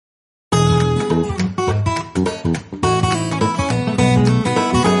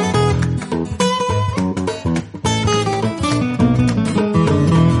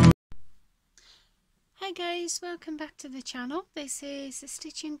guys, welcome back to the channel. This is a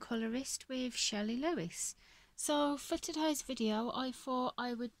Stitching Colourist with Shelley Lewis. So for today's video I thought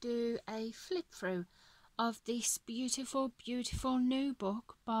I would do a flip through of this beautiful new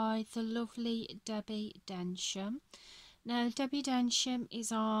book by the lovely Debbie Densham. Now Debbie Densham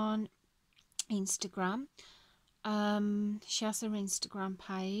is on Instagram. She has her Instagram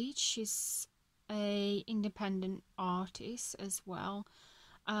page. She's a independent artist as well.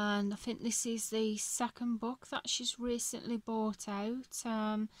 And I think this is the second book that she's recently bought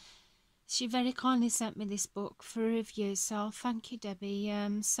out. She very kindly sent me this book for review, so thank you, Debbie,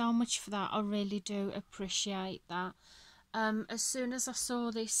 so much for that. I really do appreciate that. As soon as I saw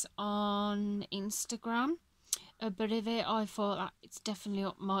this on Instagram, a bit of it, I thought that it's definitely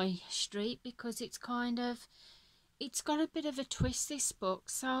up my street, because it's got a bit of a twist, this book.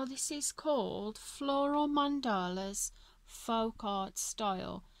 So this is called Floral Mandalas Folk Art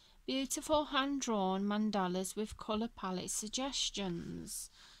Style, beautiful hand-drawn mandalas with colour palette suggestions.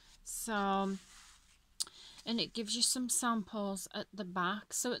 So, and it gives you some samples at the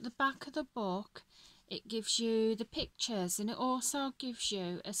back. So at the back of the book it gives you the pictures, and it also gives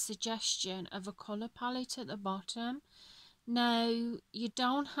you a suggestion of a colour palette at the bottom. Now you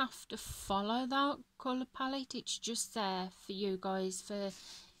don't have to follow that colour palette, it's just there for you guys, for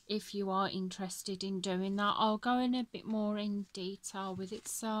if you are interested in doing that. I'll go in a bit more in detail with it.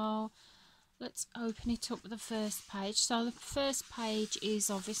 So let's open it up with the first page. So the first page is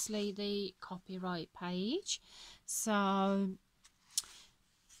obviously the copyright page. So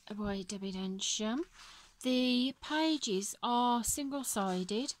by Debbie Densham. The pages are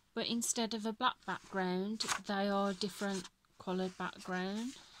single-sided, but instead of a black background they are different coloured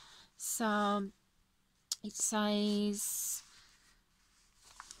background. So it says,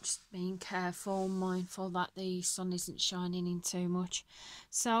 just being careful, mindful that the sun isn't shining in too much.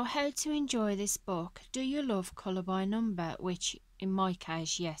 So, how to enjoy this book. Do you love colour by number? Which in my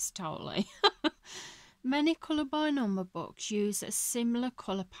case, yes, totally. Many colour by number books use a similar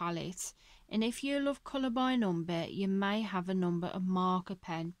colour palette, and if you love colour by number, you may have a number of marker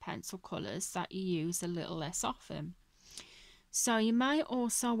pen pencil colours that you use a little less often. So you may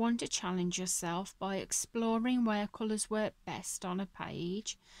also want to challenge yourself by exploring where colours work best on a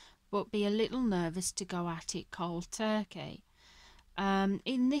page, but be a little nervous to go at it cold turkey.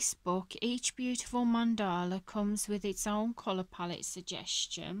 In this book, each beautiful mandala comes with its own colour palette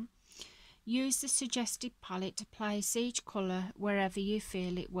suggestion. Use the suggested palette to place each colour wherever you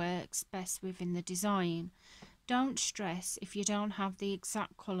feel it works best within the design. Don't stress if you don't have the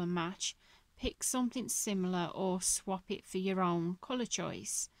exact colour match. Pick something similar or swap it for your own colour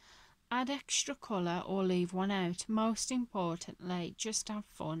choice. Add extra colour or leave one out. Most importantly, just have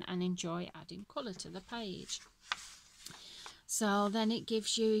fun and enjoy adding colour to the page. So then it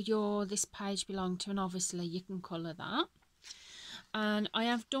gives you this page belong to, and obviously you can colour that. And I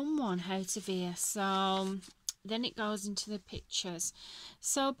have done one how to veer. So then it goes into the pictures.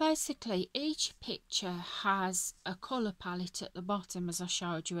 So basically each picture has a colour palette at the bottom, as I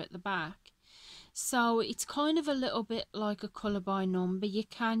showed you at the back. So it's kind of a little bit like a colour by number. You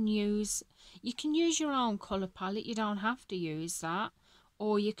can use your own colour palette, you don't have to use that,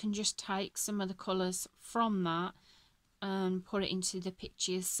 or you can just take some of the colours from that and put it into the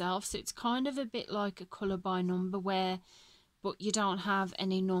picture yourself. So it's kind of a bit like a colour by number, but you don't have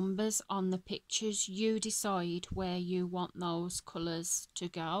any numbers on the pictures. You decide where you want those colours to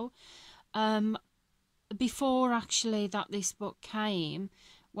go. Before actually that this book came,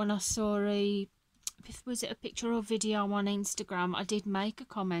 when I saw was it a picture or video on Instagram, I did make a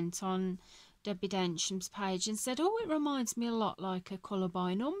comment on Debbie Densham's page and said, oh, it reminds me a lot like a colour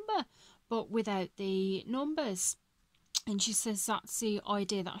by number, but without the numbers. And she says that's the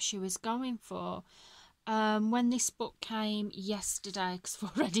idea that she was going for. When this book came yesterday, because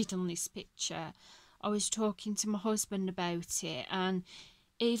I've already done this picture, I was talking to my husband about it, and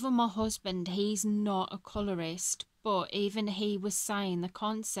even my husband, he's not a colourist, but even he was saying the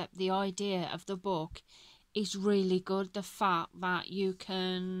concept, the idea of the book is really good. The fact that you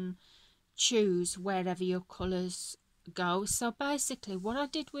can choose wherever your colours go. So basically what I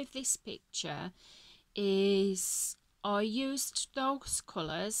did with this picture is I used those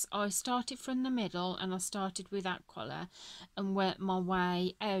colours. I started from the middle and I started with that colour and worked my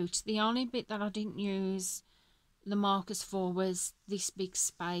way out. The only bit that I didn't use the markers for was this big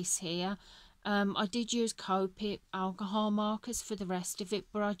space here. I did use Copic alcohol markers for the rest of it,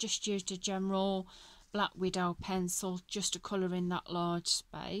 but I just used a general Black Widow pencil just to colour in that large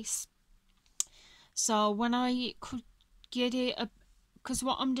space. So when I could get it, because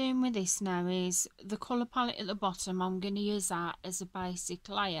what I'm doing with this now is the colour palette at the bottom, I'm going to use that as a basic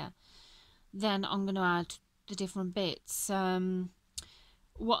layer. Then I'm going to add the different bits.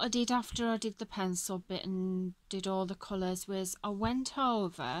 What I did after I did the pencil bit and did all the colours was I went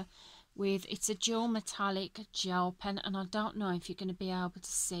over with, it's a dual metallic gel pen, and I don't know if you're going to be able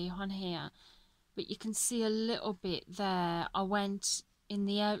to see on here, but you can see a little bit there. I went in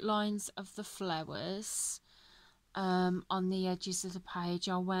the outlines of the flowers, on the edges of the page.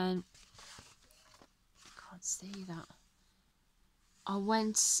 I went, can't see that. I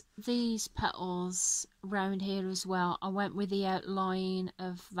went these petals round here as well. I went with the outline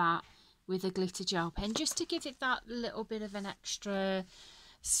of that with a glitter gel pen, just to give it that little bit of an extra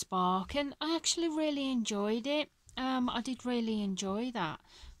spark, and I actually really enjoyed it. I did really enjoy that.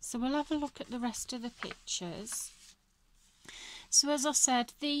 So we'll have a look at the rest of the pictures. So as I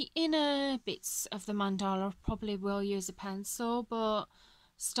said, the inner bits of the mandala I probably will use a pencil, but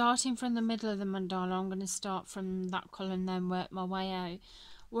starting from the middle of the mandala, I'm going to start from that colour and then work my way out.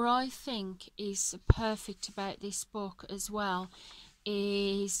 What I think is perfect about this book as well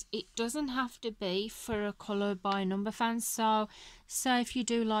is it doesn't have to be for a colour by number fan. So if you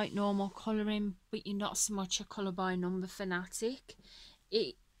do like normal colouring but you're not so much a colour by number fanatic,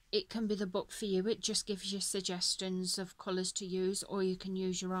 it can be the book for you. It just gives you suggestions of colours to use, or you can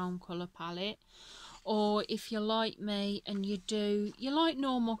use your own colour palette. Or if you're like me and you like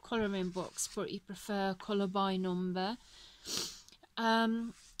normal colouring books but you prefer colour by number,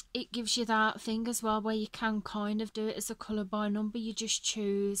 it gives you that thing as well where you can kind of do it as a colour by number. You just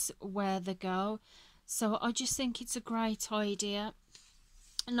choose where they go. So I just think it's a great idea.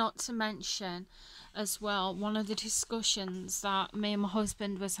 Not to mention as well, one of the discussions that me and my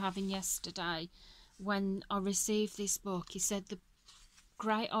husband was having yesterday when I received this book, he said the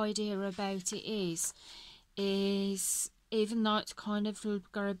great idea about it is even though it's kind of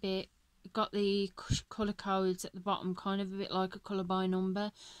got the colour codes at the bottom, kind of a bit like a colour by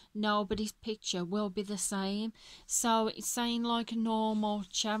number, nobody's picture will be the same. So it's saying like a normal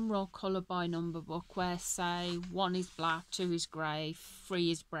general colour by number book where say 1 is black, 2 is grey, 3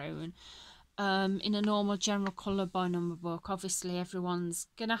 is brown. In a normal general colour by number book, obviously everyone's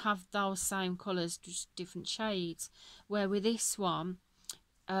gonna have those same colours, just different shades, where with this one,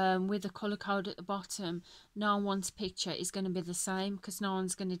 with the colour code at the bottom, no one's picture is going to be the same because no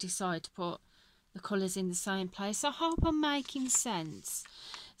one's going to decide to put the colours in the same place. I hope I'm making sense.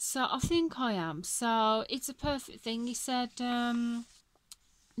 So I think I am. So it's a perfect thing. He said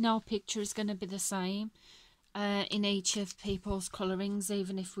no picture is going to be the same in each of people's colourings,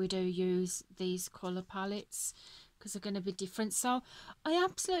 even if we do use these colour palettes, because they're going to be different. So I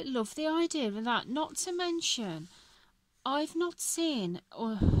absolutely love the idea of that. Not to mention, I've not seen,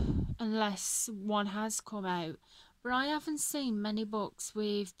 unless one has come out, but I haven't seen many books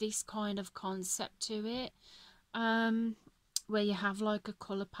with this kind of concept to it, where you have like a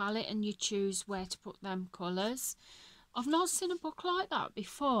colour palette and you choose where to put them colours. I've not seen a book like that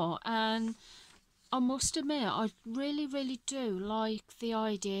before, and I must admit I really do like the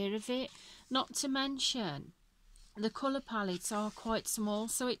idea of it. Not to mention, the colour palettes are quite small,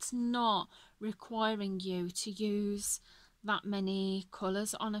 so it's not requiring you to use that many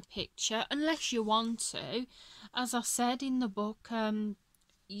colours on a picture unless you want to. As I said in the book,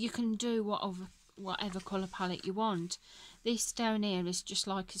 you can do whatever colour palette you want. This down here is just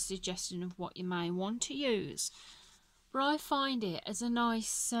like a suggestion of what you may want to use, but I find it as a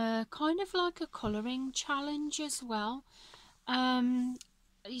nice kind of like a colouring challenge as well.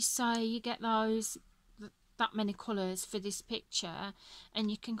 You say you get that many colours for this picture, and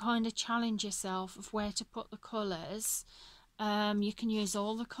you can kind of challenge yourself of where to put the colours. You can use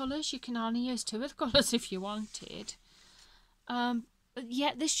all the colours, you can only use 2 of the colours if you wanted. But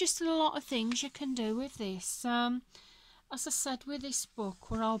yeah, there's just a lot of things you can do with this. As I said, with this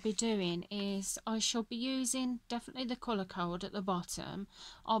book, what I'll be doing is I shall be using definitely the colour code at the bottom.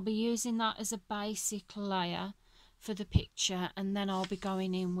 I'll be using that as a basic layer for the picture, and then I'll be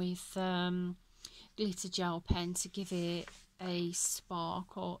going in with glitter gel pen to give it a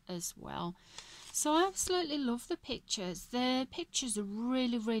sparkle as well. So I absolutely love the pictures. The pictures are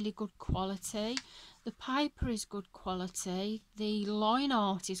really good quality. The paper is good quality. The line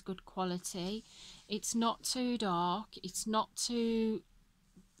art is good quality. It's not too dark. It's not too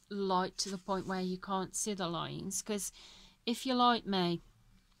light to the point where you can't see the lines, because if you're like me,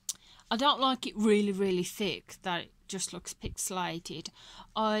 I don't like it really thick that it just looks pixelated.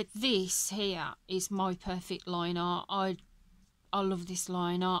 This here is my perfect line art. I love this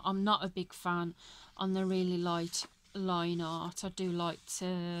line art. I'm not a big fan on the really light line art. I do like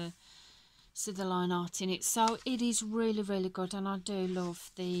to see the line art in it. So it is really good, and I do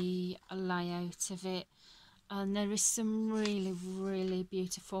love the layout of it. And there is some really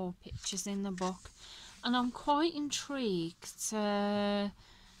beautiful pictures in the book. and I'm quite intrigued to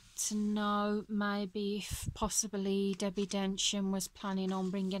know maybe if possibly Debbie Densham was planning on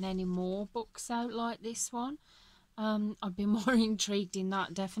bringing any more books out like this one. I'd be more intrigued in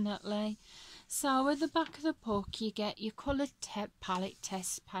that, definitely. So at the back of the book you get your colour palette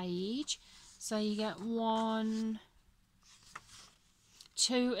test page. So you get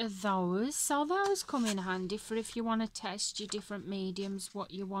two of those. So those come in handy for if you want to test your different mediums, what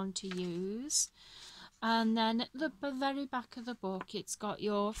you want to use. And then at the very back of the book it's got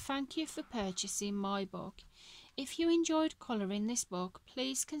your thank you for purchasing my book. If you enjoyed colouring this book,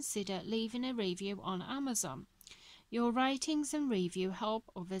 please consider leaving a review on Amazon. Your ratings and review help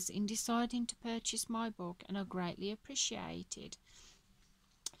others in deciding to purchase my book and are greatly appreciated.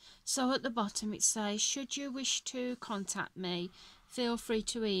 So at the bottom it says, should you wish to contact me, feel free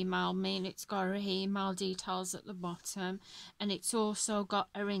to email me, and it's got her email details at the bottom, and it's also got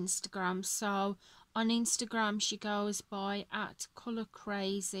her Instagram. So on Instagram she goes by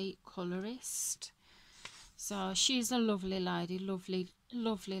 @colourcrazycolourist. So she's a lovely lady, lovely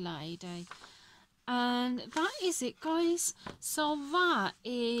lady. And that is it, guys. So that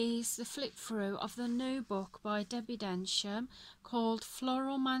is the flip through of the new book by Debbie Densham called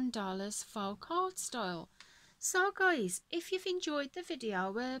Floral Mandalas Folk Art Style. So guys, if you've enjoyed the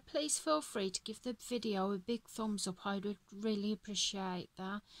video, please feel free to give the video a big thumbs up. I would really appreciate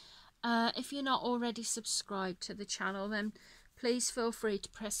that. If you're not already subscribed to the channel, then please feel free to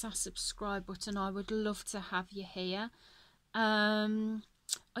press that subscribe button. I would love to have you here.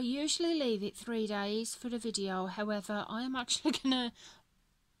 I usually leave it 3 days for the video. However, I am actually gonna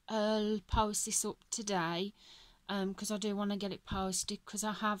post this up today because I do want to get it posted, because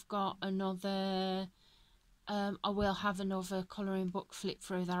I have got another I will have another colouring book flip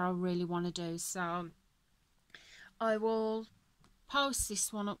through that I really want to do, so I will post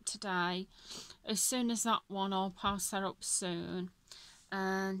this one up today. As soon as that one, I'll post that up soon.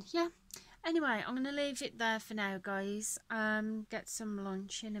 And yeah, anyway, I'm going to leave it there for now, guys. Get some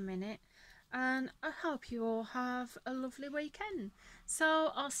lunch in a minute, and I hope you all have a lovely weekend.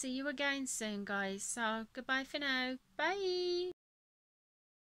 So I'll see you again soon, guys. So goodbye for now. Bye.